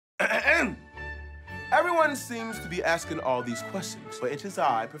Everyone seems to be asking all these questions, but it is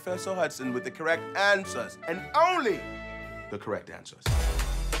I, Professor Hudson, with the correct answers, and only the correct answers.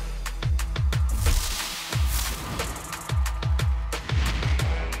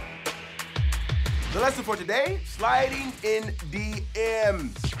 The lesson for today, sliding in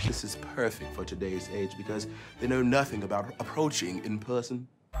DMs. This is perfect for today's age because they know nothing about approaching in person.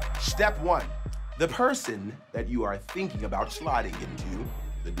 Step 1, the person that you are thinking about sliding into,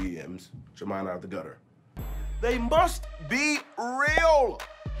 the DMs, get your mind out of the gutter. They must be real.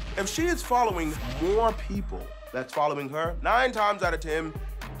 If she is following more people that's following her, 9 times out of 10,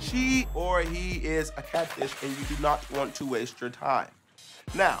 she or he is a catfish and you do not want to waste your time.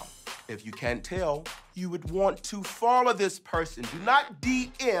 Now, if you can't tell, you would want to follow this person. Do not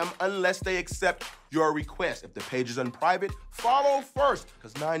DM unless they accept your request. If the page is on private, follow first,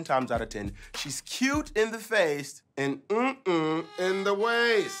 because 9 times out of 10, she's cute in the face and in the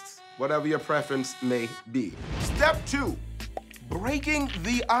waist, whatever your preference may be. Step 2, breaking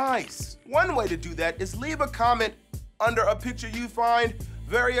the ice. One way to do that is leave a comment under a picture you find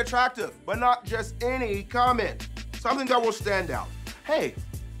very attractive, but not just any comment. Something that will stand out. Hey,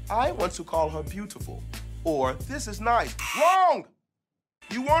 I want to call her beautiful, or this is nice. Wrong!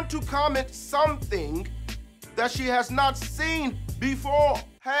 You want to comment something that she has not seen before.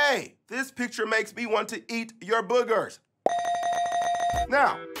 Hey, this picture makes me want to eat your boogers.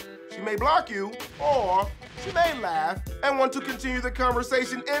 Now, she may block you, or she may laugh and want to continue the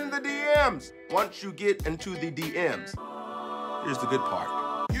conversation in the DMs. Once you get into the DMs, here's the good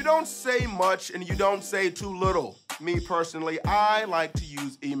part. You don't say much and you don't say too little. Me personally, I like to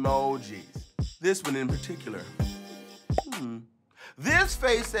use emojis. This one in particular. This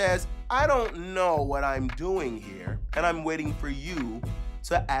face says, I don't know what I'm doing here, and I'm waiting for you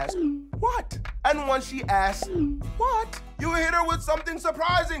to ask what? And once she asks what, you hit her with something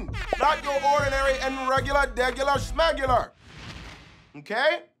surprising, not your ordinary and regular, degular, schmegular.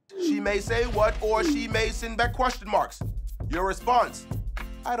 Okay? She may say what, or she may send back question marks. Your response,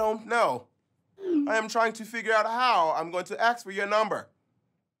 I don't know. I am trying to figure out how I'm going to ask for your number.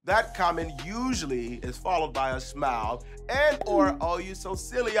 That comment usually is followed by a smile and or, oh, you're so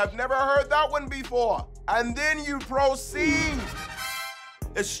silly, I've never heard that one before. And then you proceed.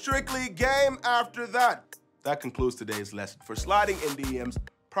 It's strictly game after that. That concludes today's lesson for sliding in DMs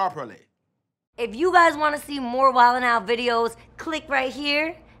properly. If you guys want to see more Wildin' Out videos, click right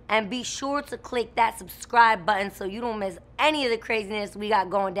here and be sure to click that subscribe button so you don't miss any of the craziness we got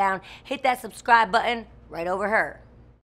going down. Hit that subscribe button right over here.